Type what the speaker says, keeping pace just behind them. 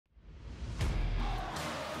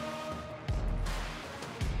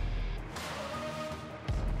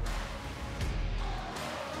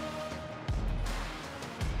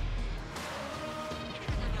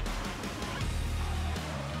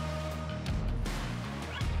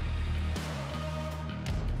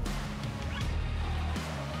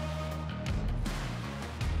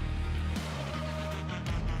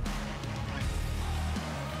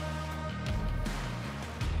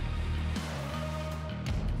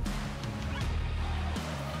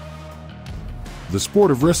The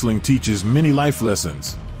sport of wrestling teaches many life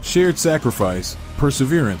lessons: shared sacrifice,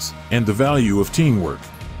 perseverance, and the value of teamwork.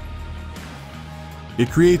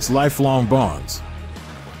 It creates lifelong bonds.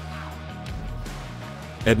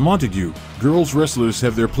 At Montague, girls wrestlers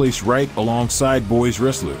have their place right alongside boys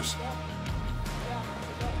wrestlers.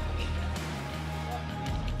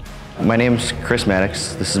 My name's Kris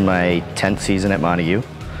Maddox. This is my 10th season at Montague.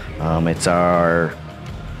 It's our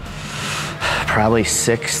probably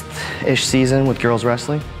 6th-ish season with girls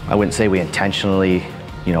wrestling. I wouldn't say we intentionally,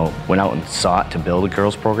 went out and sought to build a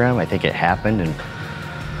girls program. I think it happened, and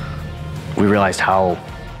we realized how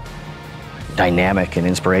dynamic and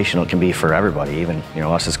inspirational it can be for everybody, even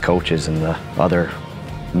us as coaches and the other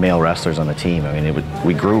male wrestlers on the team.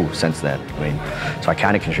 We grew since then. So I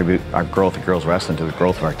kind of contribute our growth of girls wrestling to the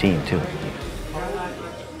growth of our team too.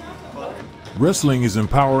 Wrestling is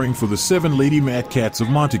empowering for the 7 Lady Mad Cats of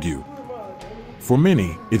Montague. For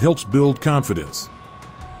many, it helps build confidence.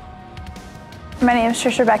 My name is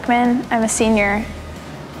Trisha Beckman. I'm a senior.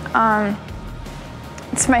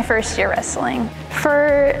 It's my first year wrestling.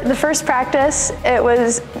 For the first practice, I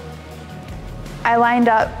lined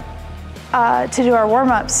up to do our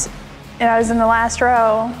warm-ups, and I was in the last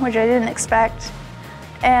row, which I didn't expect.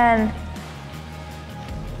 And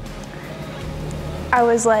I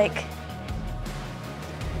was like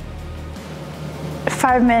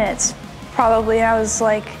 5 minutes probably, and I was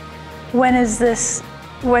like, when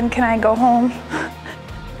can I go home?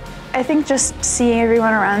 I think just seeing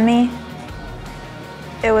everyone around me,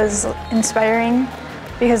 it was inspiring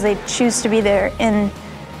because they choose to be there, and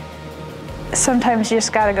sometimes you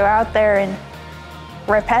just gotta go out there and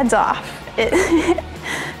rip heads off.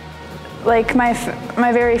 Like my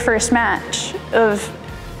very first match of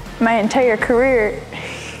my entire career,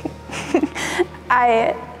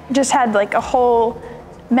 I just had like a whole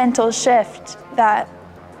mental shift that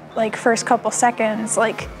first couple seconds,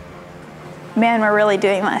 man, we're really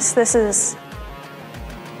doing this. This is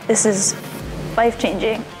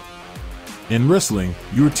life-changing. In wrestling,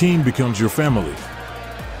 your team becomes your family.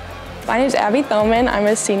 My name is Thommen. I'm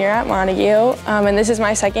a senior at Montague, and this is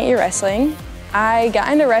my 2nd year wrestling. I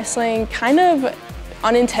got into wrestling kind of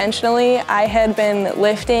unintentionally. I had been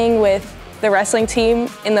lifting with the wrestling team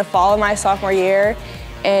in the fall of my sophomore year,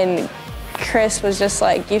 and Kris was just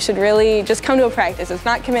like, you should really just come to a practice. It's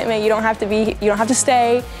not commitment. You don't have to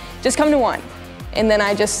stay. Just come to one. And then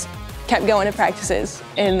I just kept going to practices,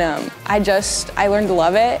 and I learned to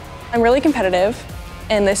love it. I'm really competitive,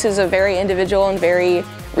 and this is a very individual and very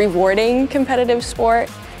rewarding competitive sport.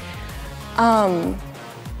 And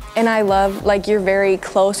I love, you're very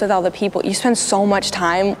close with all the people. You spend so much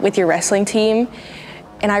time with your wrestling team,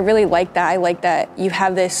 and I really like that. I like that you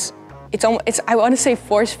have this, I want to say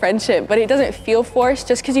forced friendship, but it doesn't feel forced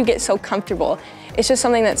just because you get so comfortable. It's just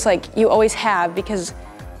something that's you always have because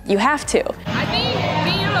you have to. I think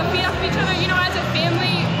being able to feed off each other, as a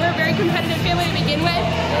family, we're a very competitive family to begin with.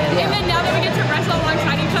 And then now that we get to wrestle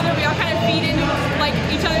alongside each other, we all kind of feed into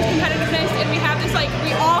each other's competitiveness, and we have this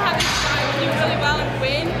we all have this drive to do really well and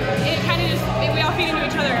win. And it kind of we all feed into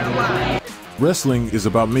each other a lot. Wrestling is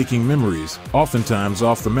about making memories, oftentimes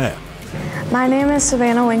off the mat. My name is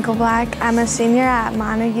Savannah Winkleblack. I'm a senior at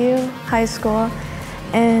Montague High School,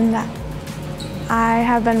 and I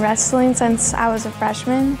have been wrestling since I was a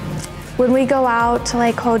freshman. When we go out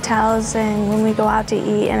to hotels and when we go out to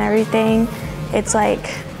eat and everything, it's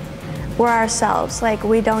we're ourselves.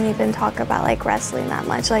 We don't even talk about wrestling that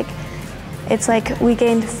much. It's we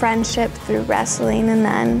gained friendship through wrestling, and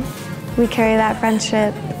then we carry that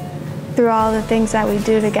friendship through all the things that we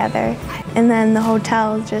do together. And then the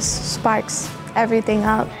hotel just sparks everything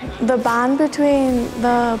up. The bond between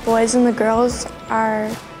the boys and the girls are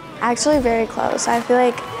actually very close. I feel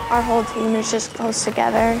our whole team is just close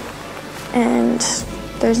together, and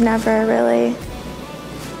there's never really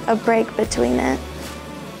a break between it.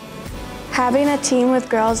 Having a team with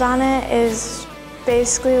girls on it is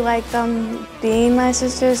basically like them being my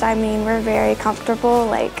sisters. We're very comfortable.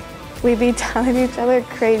 We be telling each other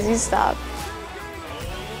crazy stuff.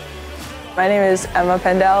 My name is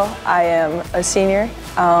Pendell. I am a senior.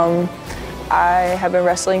 I have been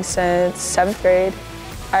wrestling since 7th grade.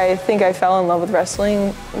 I think I fell in love with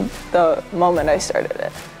wrestling the moment I started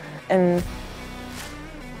it. And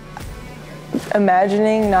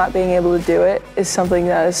imagining not being able to do it is something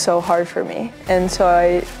that is so hard for me. And so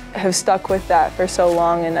I have stuck with that for so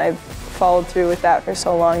long, and I've followed through with that for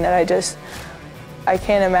so long that I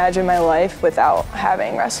can't imagine my life without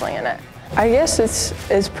having wrestling in it. I guess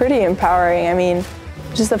it's pretty empowering.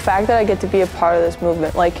 Just the fact that I get to be a part of this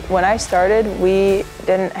movement. When I started, we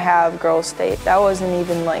didn't have girls' state. That wasn't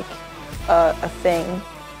even a thing.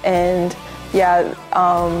 And Yeah,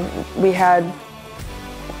 we had,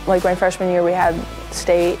 like my freshman year, we had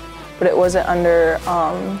state, but it wasn't under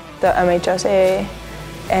the MHSAA.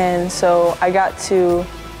 And so I got to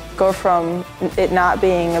go from it not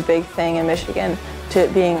being a big thing in Michigan to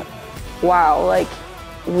it being, wow, like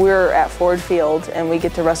we're at Ford Field and we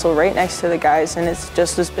get to wrestle right next to the guys, and it's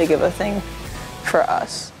just as big of a thing for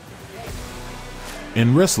us.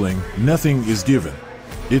 In wrestling, nothing is given.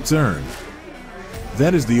 It's earned.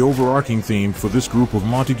 That is the overarching theme for this group of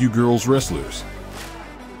Montague girls wrestlers.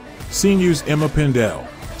 Seniors Emma Pendell,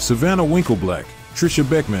 Savannah Winkleblack, Trisha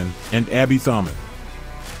Beckman, and Abby Thommen.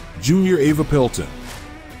 Junior Ava Pelton.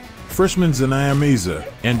 Freshmen Zanaya Meza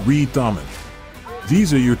and Reed Thommen.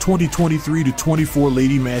 These are your 2023 to 24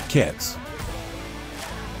 Lady Mad Cats.